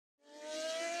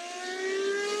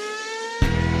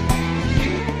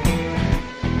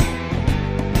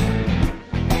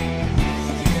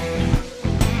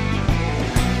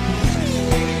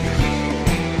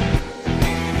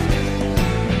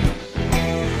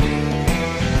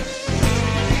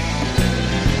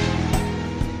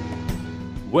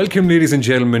Welcome, ladies and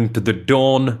gentlemen, to the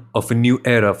dawn of a new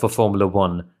era for Formula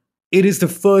One. It is the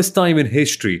first time in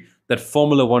history that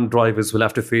Formula One drivers will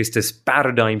have to face this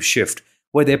paradigm shift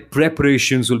where their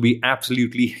preparations will be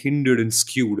absolutely hindered and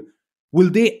skewed. Will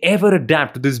they ever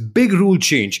adapt to this big rule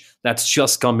change that's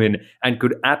just come in and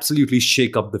could absolutely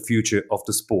shake up the future of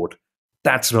the sport?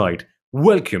 That's right.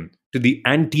 Welcome to the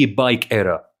anti-bike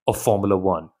era of Formula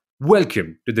One.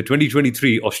 Welcome to the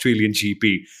 2023 Australian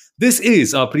GP. This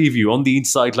is our preview on the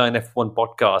Inside Line F1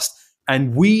 podcast,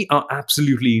 and we are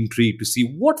absolutely intrigued to see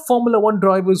what Formula One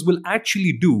drivers will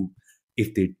actually do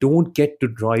if they don't get to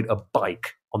ride a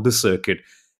bike on the circuit.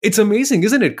 It's amazing,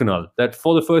 isn't it, Kunal, that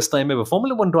for the first time ever,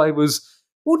 Formula One drivers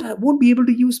won't be able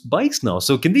to use bikes now.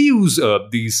 So can they use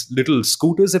these little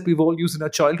scooters that we've all used in our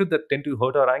childhood that tend to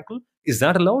hurt our ankle? Is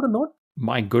that allowed or not?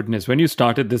 My goodness, when you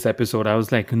started this episode, I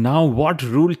was like, now what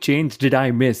rule change did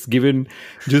I miss, given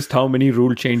just how many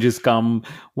rule changes come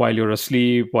while you're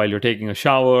asleep, while you're taking a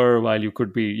shower, while you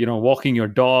could be, walking your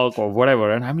dog or whatever.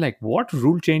 And I'm like, what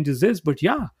rule change is this? But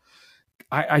yeah,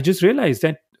 I just realized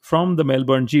that from the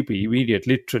Melbourne GP,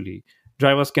 literally,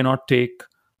 drivers cannot take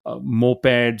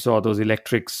mopeds or those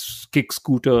electric kick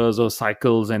scooters or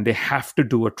cycles, and they have to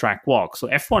do a track walk. So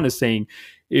F1 is saying,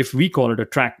 if we call it a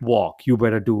track walk, you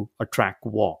better do a track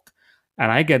walk.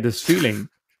 And I get this feeling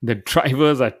that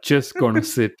drivers are just going to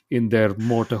sit in their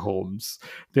motorhomes.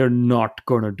 They're not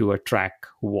going to do a track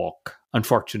walk,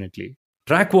 unfortunately.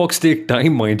 Track walks take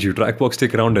time, mind you. Track walks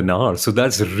take around an hour. So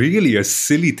that's really a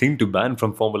silly thing to ban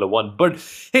from Formula One. But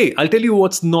hey, I'll tell you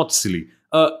what's not silly.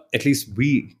 At least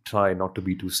we try not to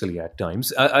be too silly at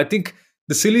times. I think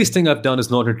the silliest thing I've done is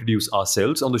not introduce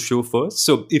ourselves on the show first.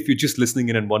 So if you're just listening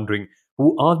in and wondering,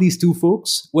 who are these two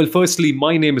folks? Well, firstly,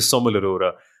 my name is Somal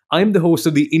Arora. I'm the host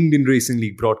of the Indian Racing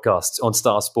League broadcasts on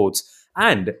Star Sports.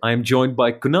 And I'm joined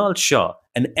by Kunal Shah,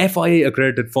 an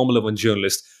FIA-accredited Formula One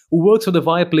journalist who works for the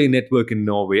Viaplay network in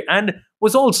Norway and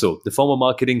was also the former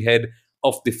marketing head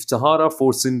of the Sahara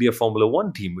Force India Formula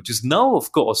One team, which is now,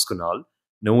 of course, Kunal,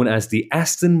 known as the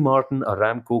Aston Martin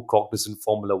Aramco Cognizant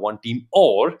Formula One team,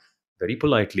 or, very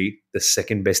politely, the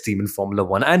second best team in Formula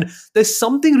One. And there's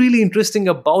something really interesting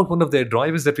about one of their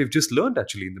drivers that we've just learned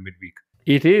actually in the midweek.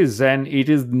 It is, and it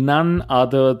is none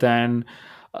other than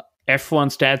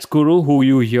F1 Stats Guru, who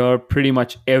you hear pretty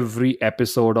much every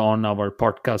episode on our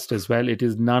podcast as well. It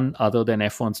is none other than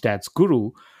F1 Stats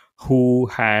Guru, who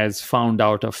has found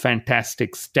out a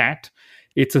fantastic stat.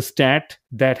 It's a stat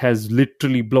that has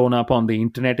literally blown up on the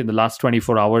internet in the last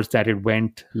 24 hours that it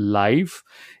went live.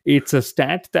 It's a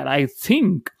stat that I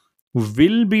think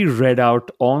will be read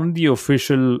out on the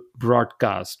official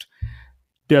broadcast.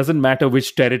 Doesn't matter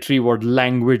which territory, what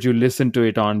language you listen to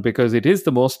it on, because it is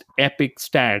the most epic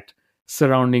stat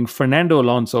surrounding Fernando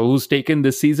Alonso, who's taken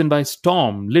this season by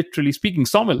storm, literally speaking.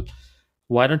 Somil,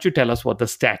 why don't you tell us what the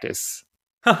stat is?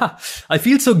 I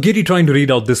feel so giddy trying to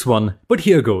read out this one, but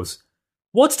here goes.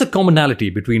 What's the commonality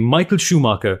between Michael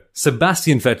Schumacher,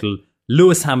 Sebastian Vettel,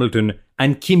 Lewis Hamilton,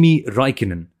 and Kimi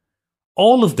Räikkönen?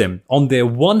 All of them on their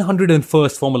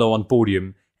 101st Formula One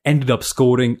podium ended up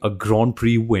scoring a Grand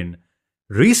Prix win.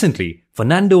 Recently,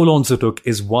 Fernando Alonso took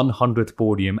his 100th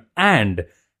podium, and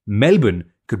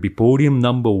Melbourne could be podium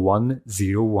number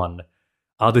 101.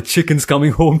 Are the chickens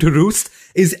coming home to roost?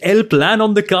 Is El Plan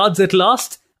on the cards at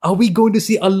last? Are we going to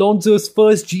see Alonso's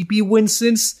first GP win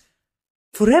since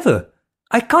forever?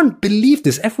 I can't believe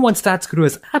this. F1 Stats Guru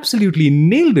has absolutely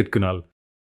nailed it, Kunal.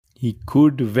 He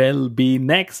could well be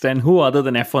next. And who other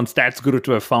than F1 Stats Guru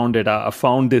to have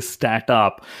found this stat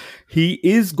up? He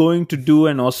is going to do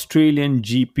an Australian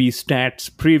GP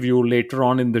stats preview later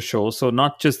on in the show. So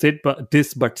not just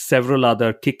but several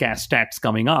other kick-ass stats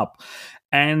coming up.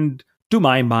 And to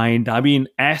my mind,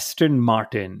 Aston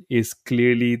Martin is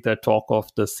clearly the talk of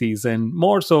the season.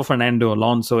 More so Fernando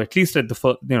Alonso, at least at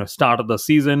the start of the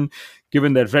season,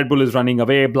 given that Red Bull is running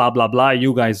away, blah, blah, blah.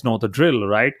 You guys know the drill,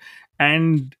 right?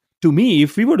 And to me,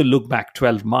 if we were to look back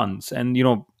 12 months, and,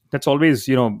 that's always,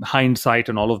 hindsight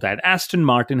and all of that, Aston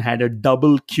Martin had a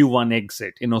double Q1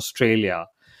 exit in Australia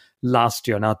last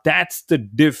year. Now, that's the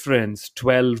difference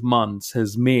 12 months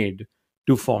has made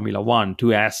to Formula One,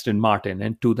 to Aston Martin,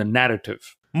 and to the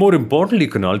narrative. More importantly,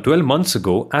 Kunal, 12 months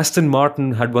ago, Aston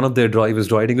Martin had one of their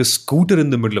drivers riding a scooter in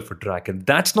the middle of a track, and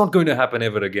that's not going to happen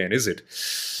ever again, is it?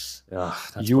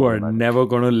 You are never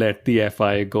going to let the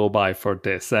FIA go by for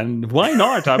this, and why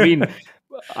not?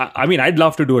 I'd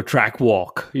love to do a track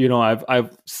walk.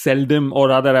 I've seldom, or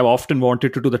rather, I've often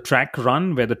wanted to do the track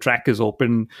run where the track is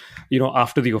open,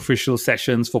 after the official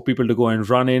sessions for people to go and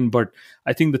run in. But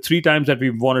I think the 3 times that we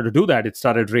wanted to do that, it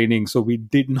started raining. So we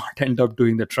did not end up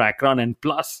doing the track run. And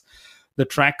plus, the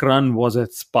track run was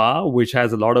at Spa, which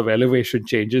has a lot of elevation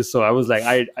changes. So I was like,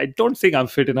 I don't think I'm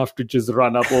fit enough to just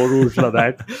run up Eau Rouge like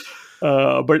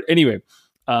that. But anyway,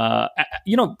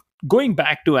 you know, going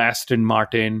back to Aston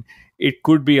Martin, it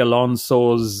could be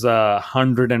Alonso's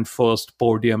 101st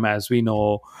podium, as we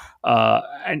know,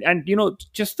 and you know,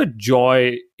 just the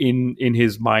joy in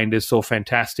his mind is so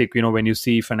fantastic. You know, when you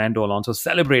see Fernando Alonso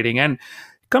celebrating, and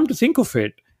come to think of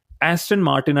it, Aston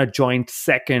Martin are joint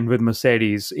second with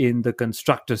Mercedes in the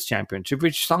Constructors' Championship,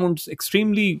 which sounds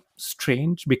extremely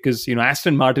strange because, you know,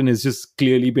 Aston Martin has just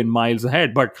clearly been miles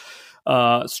ahead. But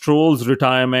Stroll's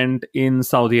retirement in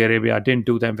Saudi Arabia didn't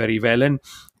do them very well. And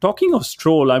talking of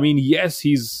Stroll, I mean, yes,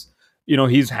 he's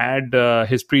had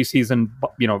his preseason,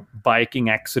 biking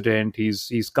accident.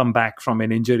 He's come back from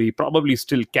an injury, probably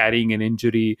still carrying an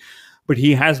injury, but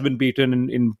he has been beaten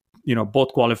in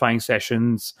both qualifying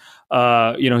sessions.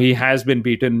 He has been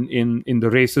beaten in the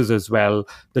races as well.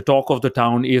 The talk of the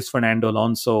town is Fernando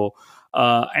Alonso.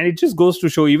 And it just goes to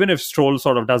show, even if Stroll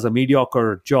sort of does a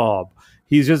mediocre job,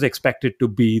 he's just expected to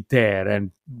be there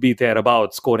and be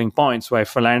thereabouts, scoring points, while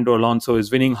Fernando Alonso is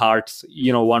winning hearts,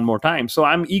 one more time. So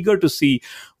I'm eager to see,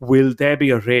 will there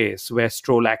be a race where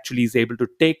Stroll actually is able to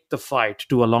take the fight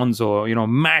to Alonso,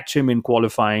 match him in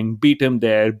qualifying, beat him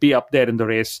there, be up there in the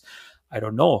race? I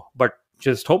don't know, but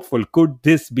just hopeful. Could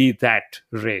this be that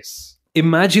race?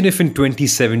 Imagine if in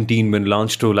 2017, when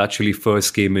Lance Stroll actually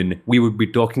first came in, we would be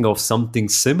talking of something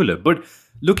similar. But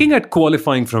looking at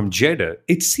qualifying from Jeddah,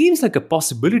 it seems like a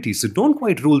possibility, so don't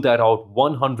quite rule that out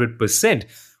 100%.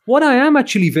 What I am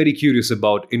actually very curious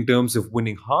about in terms of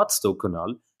winning hearts, though,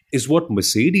 Kunal, is what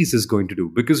Mercedes is going to do.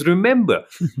 Because remember,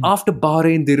 after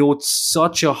Bahrain, they wrote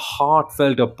such a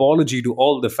heartfelt apology to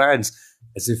all the fans,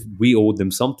 as if we owed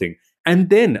them something.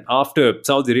 And then after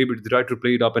Saudi Arabia, they tried to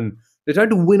play it up and they tried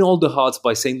to win all the hearts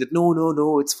by saying that,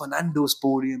 no, it's Fernando's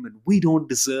podium and we don't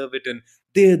deserve it and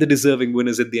they're the deserving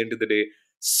winners at the end of the day.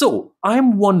 So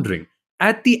I'm wondering,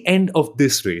 at the end of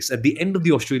this race, at the end of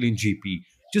the Australian GP,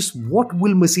 just what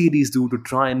will Mercedes do to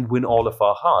try and win all of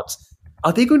our hearts?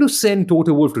 Are they going to send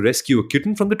Toto Wolff to rescue a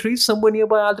kitten from the trees somewhere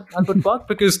nearby Albert Park?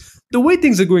 Because the way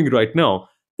things are going right now,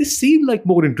 they seem like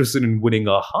more interested in winning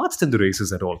our hearts than the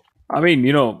races at all. I mean,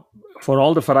 for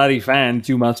all the Ferrari fans,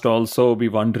 you must also be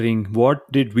wondering,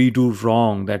 what did we do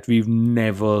wrong that we've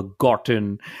never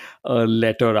gotten a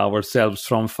letter ourselves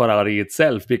from Ferrari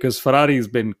itself? Because Ferrari's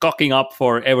been cocking up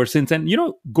for ever since. And,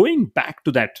 going back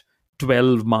to that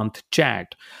 12-month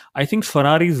chat, I think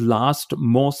Ferrari's last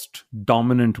most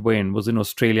dominant win was in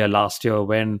Australia last year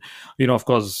when, of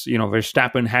course,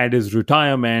 Verstappen had his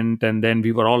retirement, and then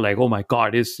we were all like, oh my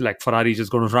God, is like Ferrari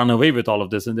just going to run away with all of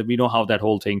this? And then we know how that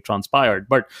whole thing transpired.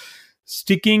 But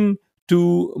sticking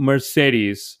to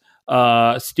Mercedes,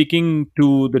 sticking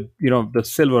to the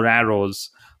silver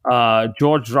arrows,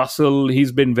 George Russell,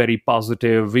 he's been very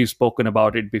positive. We've spoken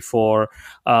about it before.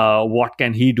 What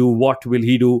can he do? What will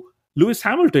he do? Lewis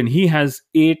Hamilton, he has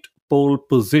 8 pole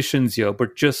positions here,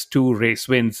 but just 2 race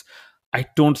wins. I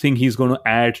don't think he's going to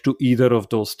add to either of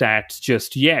those stats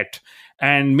just yet.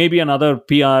 And maybe another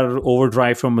PR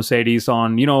overdrive from Mercedes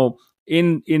on,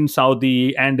 in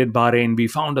Saudi and in Bahrain, we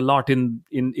found a lot in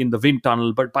the wind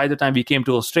tunnel. But by the time we came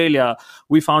to Australia,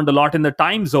 we found a lot in the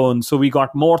time zone. So we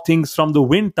got more things from the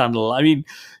wind tunnel. I mean,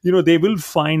 they will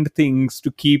find things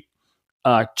to keep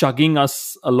chugging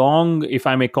us along, if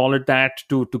I may call it that,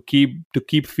 to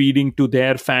keep feeding to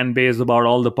their fan base about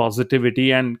all the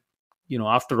positivity. And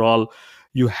after all,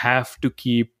 you have to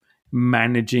keep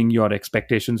managing your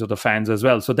expectations of the fans as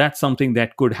well. So that's something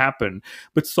that could happen.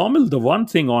 But Somil, the one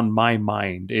thing on my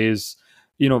mind is,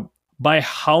 by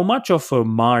how much of a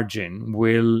margin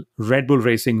will Red Bull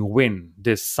Racing win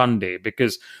this Sunday?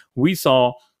 Because we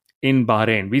saw in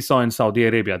Bahrain, we saw in Saudi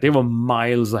Arabia, they were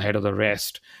miles ahead of the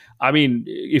rest. I mean,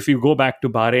 if you go back to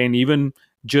Bahrain, even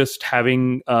just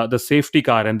having the safety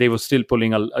car, and they were still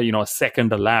pulling a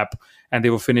second a lap, and they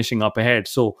were finishing up ahead.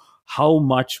 So how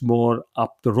much more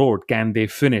up the road can they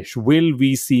finish? Will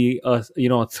we see a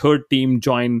third team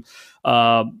join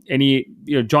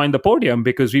join the podium?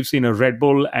 Because we've seen a Red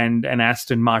Bull and an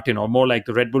Aston Martin, or more like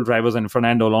the Red Bull drivers and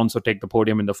Fernando Alonso, take the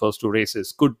podium in the first 2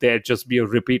 races. Could there just be a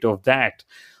repeat of that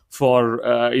for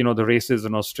the races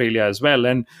in Australia as well?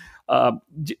 And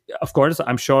of course,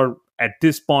 I'm sure at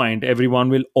this point, everyone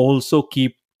will also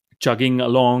keep chugging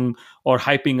along or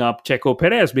hyping up Checo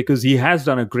Perez, because he has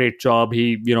done a great job.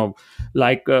 He,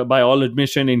 by all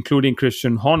admission, including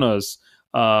Christian Horner's,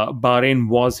 Bahrain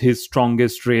was his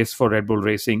strongest race for Red Bull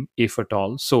Racing, if at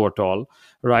all, so at all,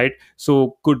 right?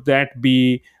 So could that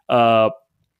be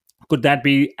Could that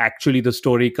be actually the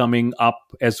story coming up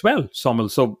as well, Somil?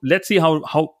 So let's see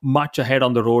how much ahead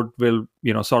on the road will,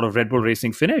 sort of Red Bull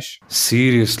Racing finish.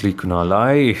 Seriously,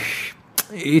 Kunal,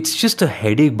 it's just a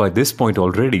headache by this point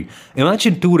already.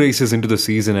 Imagine 2 races into the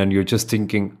season and you're just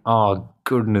thinking, oh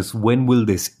goodness, when will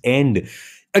this end?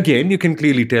 Again, you can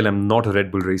clearly tell I'm not a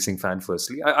Red Bull Racing fan,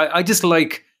 firstly. I just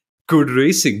like good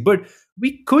racing, but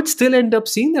we could still end up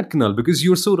seeing that, Kunal, because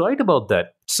you're so right about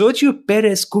that. Sergio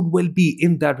Perez could well be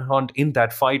in that hunt, in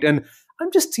that fight, and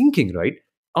I'm just thinking, right?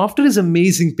 After his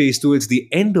amazing pace towards the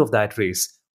end of that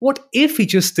race, what if he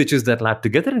just stitches that lap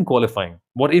together in qualifying?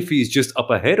 What if he's just up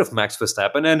ahead of Max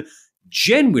Verstappen and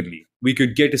genuinely we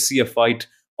could get to see a fight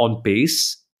on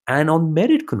pace and on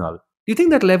merit, Kunal? Do you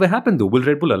think that'll ever happen though? Will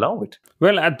Red Bull allow it?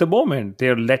 Well, at the moment,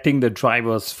 they're letting the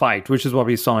drivers fight, which is what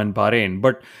we saw in Bahrain.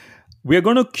 But we're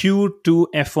going to cue to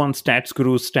F1 Stats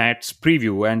Guru Stats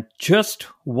preview. And just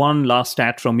one last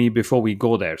stat from me before we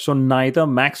go there. So neither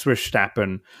Max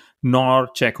Verstappen nor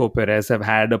Checo Perez have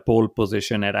had a pole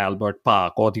position at Albert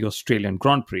Park or the Australian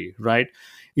Grand Prix, right?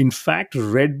 In fact,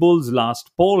 Red Bull's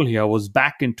last pole here was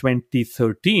back in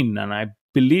 2013, and I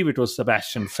believe it was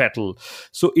Sebastian Vettel.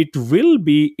 So it will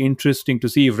be interesting to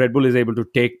see if Red Bull is able to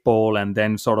take pole and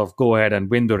then sort of go ahead and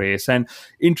win the race. And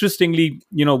interestingly,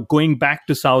 going back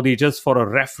to Saudi, just for a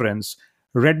reference,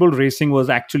 Red Bull Racing was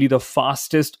actually the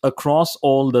fastest across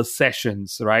all the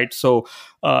sessions, right? So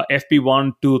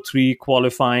FP1, 2, 3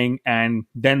 qualifying and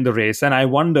then the race. And I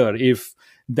wonder if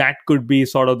that could be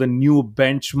sort of the new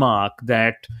benchmark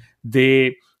that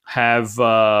they have,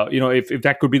 if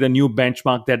that could be the new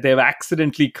benchmark that they've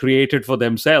accidentally created for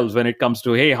themselves when it comes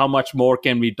to, hey, how much more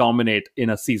can we dominate in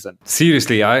a season?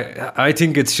 Seriously, I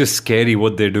think it's just scary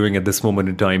what they're doing at this moment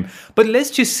in time. But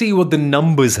let's just see what the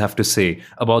numbers have to say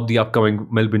about the upcoming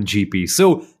Melbourne GP.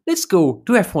 So let's go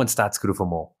to F1 Stats Guru for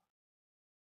more.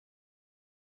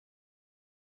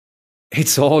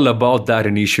 It's all about that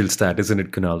initial stat, isn't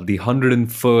it, Kunal? The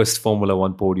 101st Formula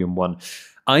One podium won.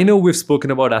 I know we've spoken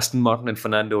about Aston Martin and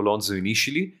Fernando Alonso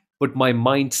initially, but my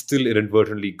mind still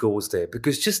inadvertently goes there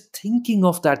because just thinking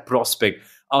of that prospect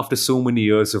after so many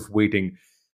years of waiting,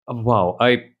 wow,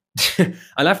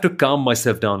 I'll have to calm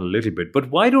myself down a little bit.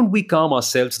 But why don't we calm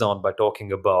ourselves down by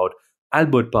talking about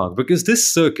Albert Park? Because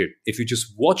this circuit, if you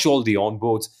just watch all the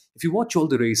onboards, if you watch all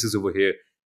the races over here,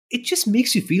 it just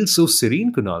makes you feel so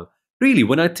serene, Kunal. Really,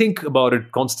 when I think about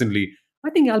it constantly, I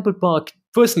think Albert Park,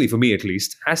 personally for me at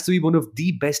least, has to be one of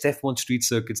the best F1 street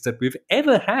circuits that we've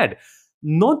ever had.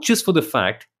 Not just for the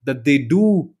fact that they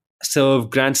do serve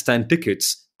grandstand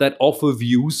tickets that offer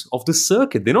views of the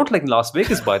circuit. They're not like Las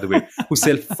Vegas, by the way, who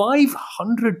sell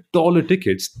 $500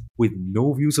 tickets with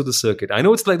no views of the circuit. I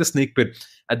know it's like the snake pit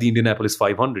at the Indianapolis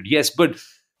 500, yes, but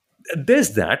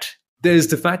there's that. There's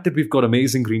the fact that we've got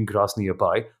amazing green grass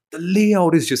nearby. The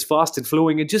layout is just fast and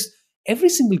flowing, and just every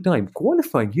single time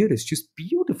qualifying here is just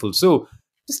beautiful. So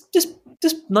just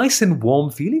nice and warm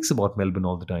feelings about Melbourne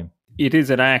all the time. It is,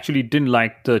 and I actually didn't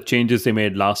like the changes they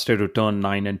made last year to turn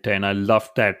 9 and 10. I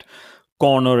loved that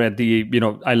corner at the,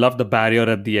 I love the barrier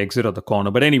at the exit of the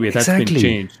corner. But anyway, that's been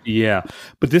changed. Yeah.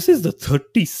 But this is the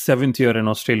 37th year an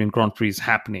Australian Grand Prix is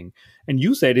happening. And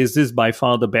you said, is this by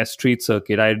far the best street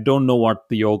circuit? I don't know what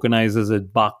the organizers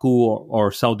at Baku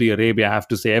or Saudi Arabia have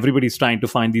to say. Everybody's trying to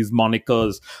find these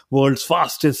monikers, world's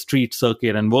fastest street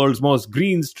circuit and world's most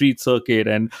green street circuit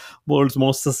and world's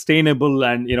most sustainable.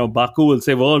 And, Baku will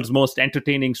say world's most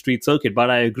entertaining street circuit. But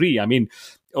I agree. I mean,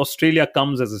 Australia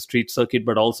comes as a street circuit,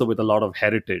 but also with a lot of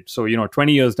heritage. So,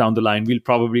 20 years down the line, we'll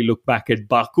probably look back at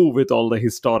Baku with all the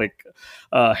historic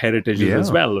heritages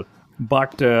as well.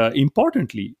 But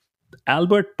importantly,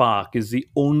 Albert Park is the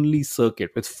only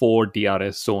circuit with 4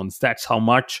 DRS zones. That's how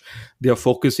much they're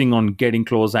focusing on getting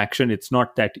close action. It's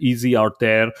not that easy out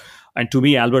there. And to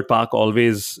me, Albert Park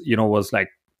always, was like,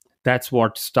 that's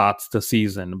what starts the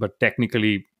season. But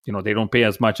technically, they don't pay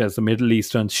as much as the Middle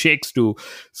Eastern sheikhs do.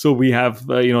 So we have,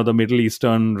 the Middle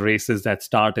Eastern races that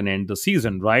start and end the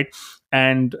season, right?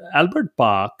 And Albert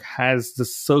Park has the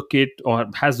circuit or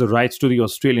has the rights to the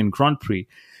Australian Grand Prix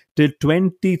till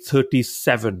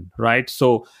 2037, right?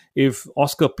 So if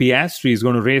Oscar Piastri is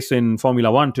going to race in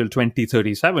Formula One till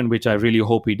 2037, which I really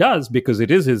hope he does because it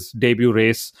is his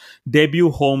debut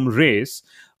home race,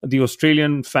 the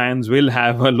Australian fans will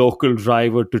have a local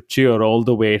driver to cheer all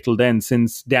the way till then,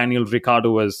 since Daniel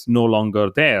Ricciardo is no longer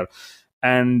there.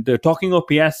 And talking of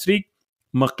Piastri,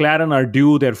 McLaren are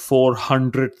due their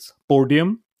 400th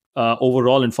podium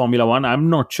overall in Formula One. I'm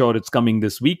not sure it's coming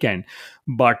this weekend,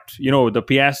 but the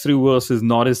Piastri versus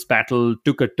Norris battle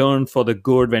took a turn for the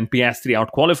good when Piastri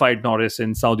outqualified Norris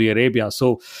in Saudi Arabia.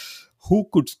 So who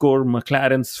could score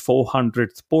McLaren's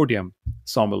 400th podium,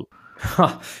 Somil?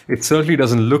 Ha, it certainly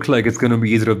doesn't look like it's going to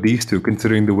be either of these two,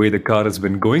 considering the way the car has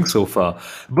been going so far.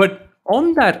 But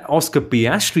on that Oscar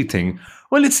Piastri thing,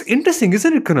 well, it's interesting,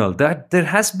 isn't it, Kunal, that there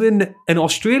has been an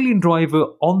Australian driver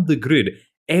on the grid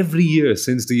every year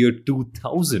since the year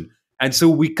 2000. And so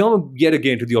we come yet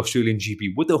again to the Australian GP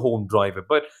with a home driver.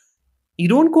 But you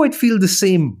don't quite feel the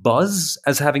same buzz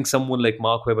as having someone like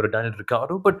Mark Webber or Daniel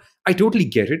Ricciardo, but I totally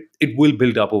get it. It will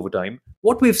build up over time.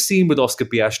 What we've seen with Oscar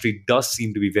Piastri does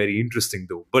seem to be very interesting,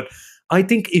 though. But I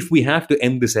think if we have to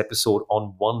end this episode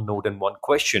on one note and one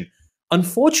question,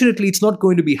 unfortunately, it's not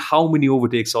going to be how many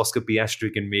overtakes Oscar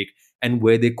Piastri can make and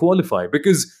where they qualify,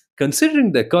 because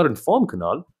considering their current form,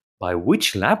 Kunal, by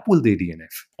which lap will they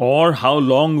DNF? Or how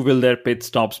long will their pit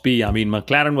stops be? I mean,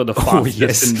 McLaren were the Oh, fastest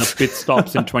yes. in the pit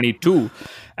stops in 22,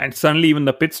 and suddenly even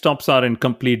the pit stops are in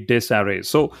complete disarray.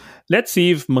 So let's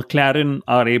see if McLaren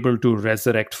are able to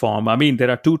resurrect form. I mean, there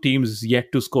are two teams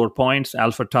yet to score points,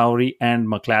 AlphaTauri and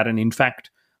McLaren. In fact,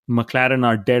 McLaren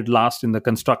are dead last in the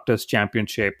Constructors'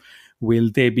 Championship. Will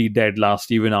they be dead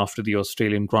last even after the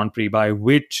Australian Grand Prix? By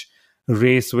which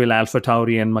race will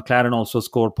AlphaTauri and McLaren also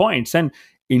score points? And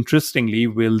interestingly,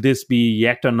 will this be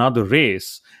yet another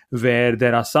race where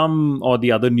there are some or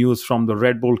the other news from the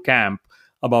Red Bull camp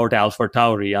about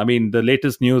AlphaTauri? I mean, the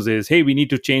latest news is, hey, we need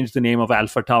to change the name of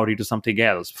AlphaTauri to something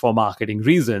else for marketing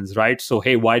reasons, right? So,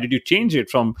 hey, why did you change it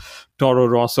from Toro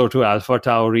Rosso to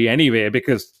AlphaTauri anyway?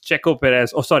 Because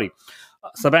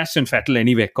Sebastian Vettel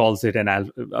anyway calls it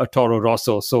a Toro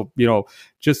Rosso. So,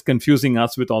 just confusing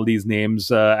us with all these names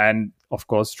and, of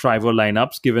course, driver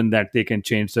lineups, given that they can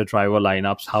change the driver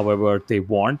lineups however they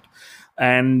want.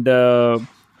 And,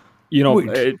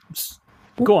 Wait.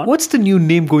 go on. What's the new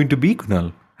name going to be,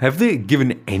 Kunal? Have they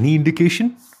given any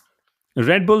indication?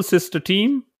 Red Bull sister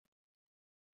team,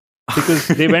 because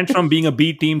they went from being a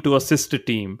B team to a sister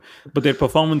team, but their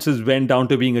performances went down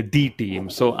to being a D team.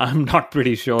 So I'm not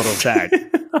pretty sure of that.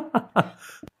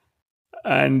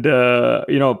 And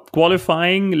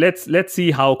qualifying. Let's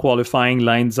see how qualifying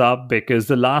lines up, because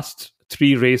the last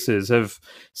three races have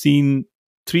seen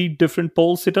three different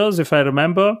pole sitters, if I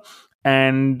remember.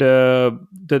 And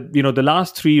the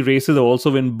last three races have also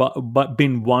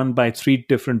been won by three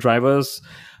different drivers.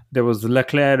 There was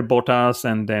Leclerc, Bottas,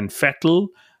 and then Vettel.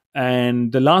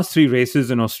 And the last three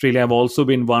races in Australia have also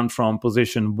been won from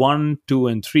position 1, 2,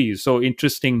 and 3. So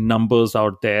interesting numbers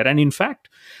out there. And in fact,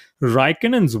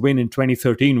 Raikkonen's win in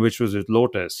 2013, which was with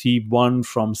Lotus, he won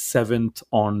from 7th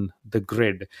on the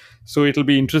grid. So it'll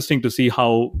be interesting to see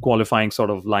how qualifying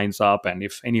sort of lines up, and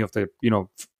if any of the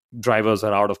drivers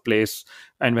are out of place.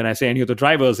 And when I say any of the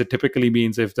drivers, it typically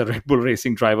means if the Red Bull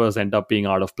Racing drivers end up being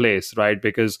out of place, right?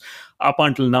 Because up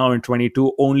until now in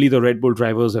 22, only the Red Bull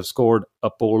drivers have scored a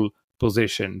pole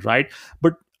position, right?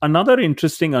 But another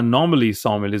interesting anomaly,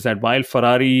 Saumil, is that while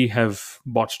Ferrari have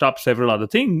botched up several other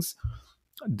things,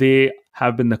 they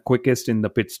have been the quickest in the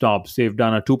pit stops. They've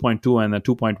done a 2.2 and a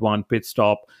 2.1 pit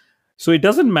stop. So it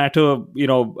doesn't matter,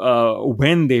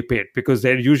 when they pit, because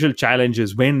their usual challenge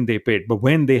is when they pit. But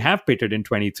when they have pitted in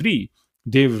 23,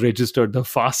 they've registered the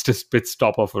fastest pit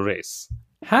stop of a race.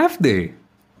 Have they?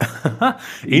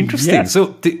 Interesting. Yes.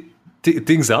 So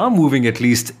things are moving at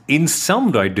least in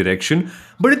some right direction,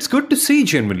 but it's good to see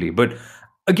generally. But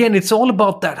again, it's all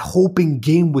about that hoping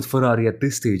game with Ferrari at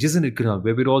this stage, isn't it, Kunal?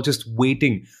 Where we're all just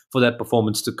waiting for that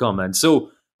performance to come. And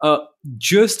so,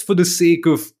 just for the sake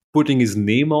of putting his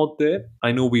name out there,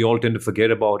 I know we all tend to forget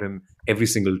about him every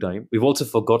single time. We've also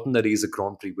forgotten that he's a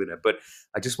Grand Prix winner, but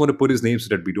I just want to put his name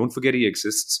so that we don't forget he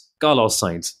exists. Carlos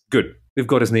Sainz. Good. We've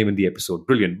got his name in the episode.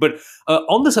 Brilliant. But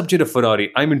on the subject of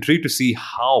Ferrari, I'm intrigued to see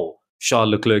how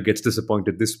Charles Leclerc gets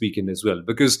disappointed this weekend as well,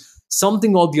 because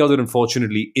something or the other,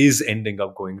 unfortunately, is ending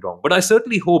up going wrong. But I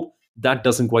certainly hope that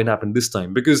doesn't quite happen this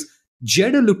time, because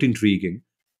Jeddah looked intriguing.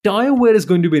 Tyre wear is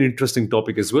going to be an interesting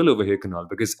topic as well over here, Kunal,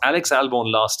 because Alex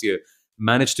Albon last year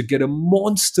managed to get a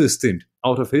monster stint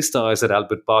out of his tyres at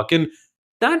Albert Park. And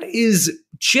that is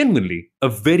genuinely a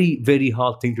very, very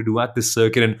hard thing to do at this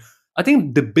circuit. And I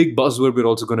think the big buzzword we're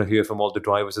also going to hear from all the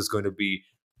drivers is going to be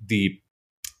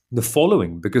the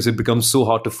following, because it becomes so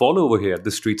hard to follow over here at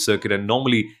the street circuit. And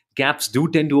normally gaps do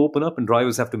tend to open up and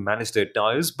drivers have to manage their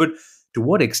tyres. But to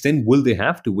what extent will they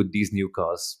have to with these new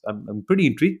cars? I'm pretty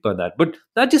intrigued by that. But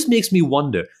that just makes me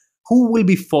wonder, who will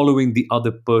be following the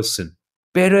other person?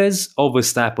 Perez or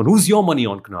Verstappen? Who's your money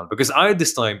on, Kunal? Because I,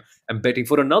 this time, am betting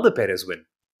for another Perez win.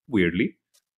 Weirdly.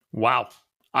 Wow.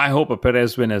 I hope a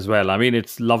Perez win as well. I mean,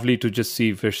 it's lovely to just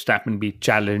see Verstappen be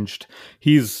challenged.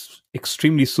 He's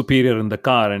extremely superior in the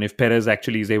car, and if Perez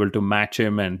actually is able to match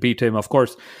him and beat him, of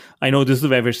course, I know this is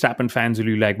where Verstappen fans will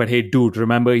be like, but hey, dude,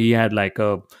 remember he had like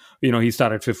a he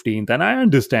started 15th, and I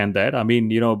understand that. I mean,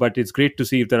 but it's great to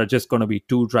see if there are just going to be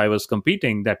two drivers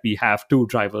competing, that we have two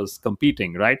drivers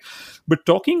competing, right? But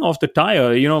talking of the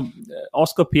tire,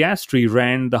 Oscar Piastri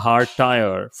ran the hard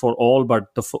tire for all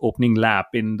but the opening lap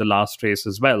in the last race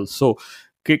as well. So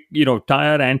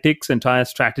tire antics and tire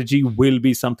strategy will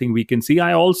be something we can see.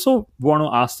 I also want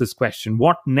to ask this question: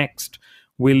 what next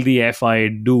will the FIA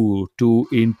do to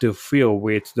interfere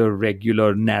with the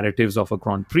regular narratives of a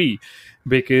Grand Prix?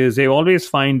 Because they always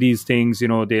find these things,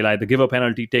 they'll either give a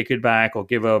penalty, take it back, or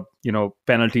give a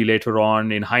penalty later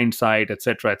on in hindsight,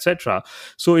 etc., etc.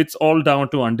 So it's all down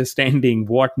to understanding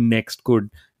what next could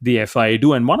the FIA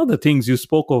do. And one of the things you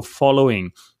spoke of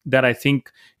following, that I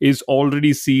think is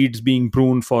already seeds being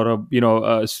pruned for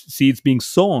seeds being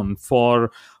sown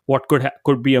for what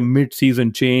could be a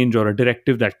mid-season change or a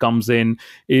directive that comes in,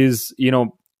 is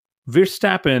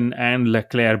Verstappen and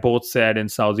Leclerc both said in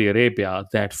Saudi Arabia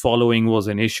that following was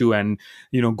an issue, and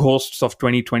ghosts of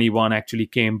 2021 actually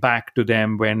came back to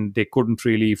them when they couldn't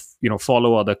really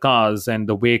follow other cars, and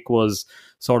the wake was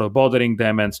sort of bothering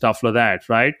them and stuff like that,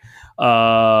 right?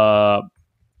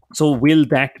 So will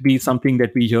that be something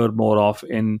that we hear more of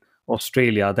in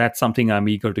Australia? That's something I'm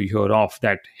eager to hear of,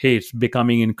 that, hey, it's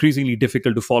becoming increasingly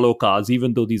difficult to follow cars,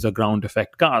 even though these are ground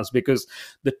effect cars, because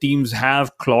the teams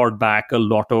have clawed back a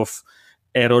lot of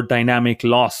aerodynamic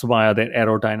loss via their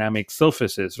aerodynamic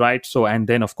surfaces, right? So, and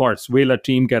then of course, will a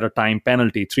team get a time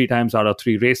penalty 3 times out of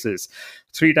 3 races?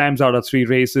 3 times out of 3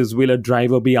 races, will a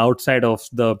driver be outside of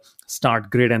the start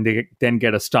grid and they then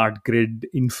get a start grid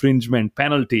infringement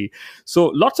penalty? So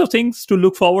lots of things to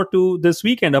look forward to this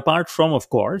weekend, apart from, of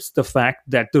course, the fact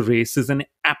that the race is an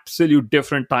absolute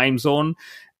different time zone.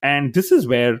 And this is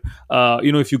where,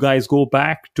 if you guys go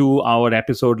back to our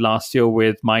episode last year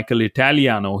with Michael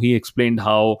Italiano, he explained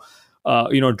how,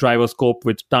 drivers cope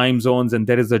with time zones, and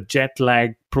there is a jet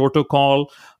lag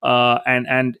protocol,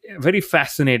 and very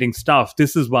fascinating stuff.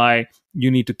 This is why you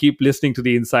need to keep listening to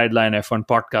the Inside Line F1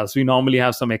 podcast. We normally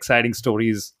have some exciting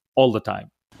stories all the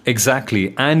time.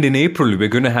 Exactly. And in April, we're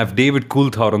going to have David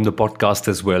Coulthard on the podcast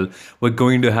as well. We're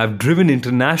going to have Driven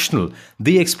International.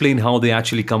 They explain how they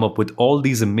actually come up with all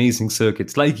these amazing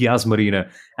circuits like Yas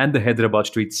Marina and the Hyderabad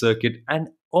Street Circuit, and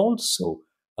also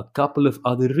a couple of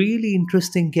other really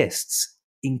interesting guests,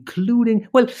 including,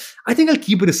 well, I think I'll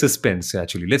keep it a suspense,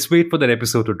 actually. Let's wait for that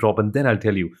episode to drop, and then I'll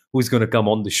tell you who's going to come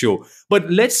on the show. But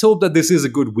let's hope that this is a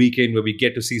good weekend where we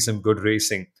get to see some good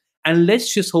racing. And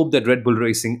let's just hope that Red Bull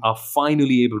Racing are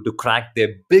finally able to crack their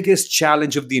biggest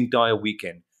challenge of the entire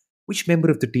weekend. Which member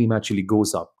of the team actually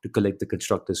goes up to collect the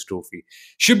Constructors' Trophy?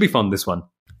 Should be fun, this one.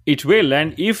 It will.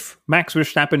 And if Max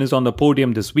Verstappen is on the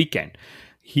podium this weekend,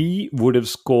 he would have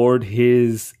scored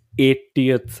his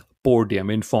 80th podium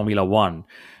in Formula One,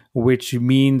 which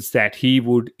means that he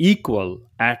would equal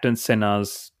Ayrton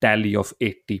Senna's tally of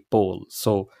 80 poles.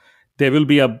 So there will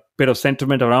be a bit of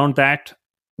sentiment around that.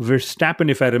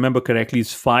 Verstappen, if I remember correctly,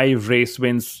 is 5 race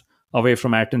wins away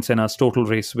from Ayrton Senna's total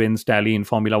race wins tally in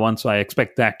Formula One. So I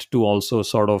expect that to also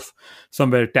sort of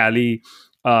somewhere tally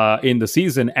in the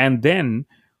season. And then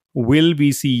will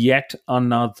we see yet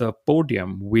another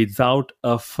podium without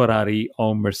a Ferrari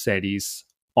or Mercedes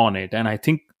on it? And I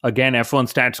think, again,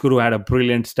 F1 Stats Guru had a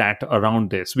brilliant stat around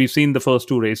this. We've seen the first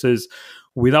 2 races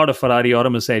without a Ferrari or a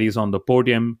Mercedes on the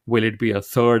podium. Will it be a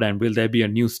third? And will there be a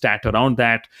new stat around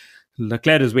that?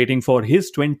 Leclerc is waiting for his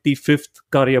 25th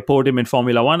career podium in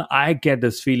Formula One. I get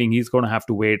this feeling he's going to have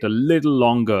to wait a little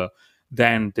longer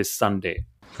than this Sunday.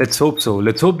 Let's hope so.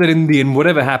 Let's hope that in the end,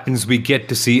 whatever happens, we get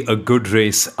to see a good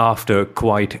race after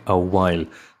quite a while.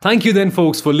 Thank you then,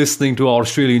 folks, for listening to our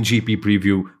Australian GP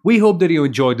preview. We hope that you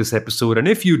enjoyed this episode. And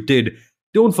if you did,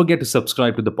 don't forget to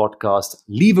subscribe to the podcast,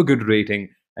 leave a good rating,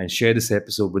 and share this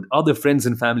episode with other friends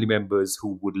and family members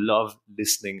who would love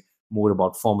listening more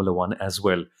about Formula One as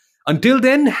well. Until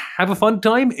then, have a fun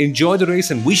time, enjoy the race,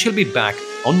 and we shall be back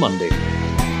on Monday.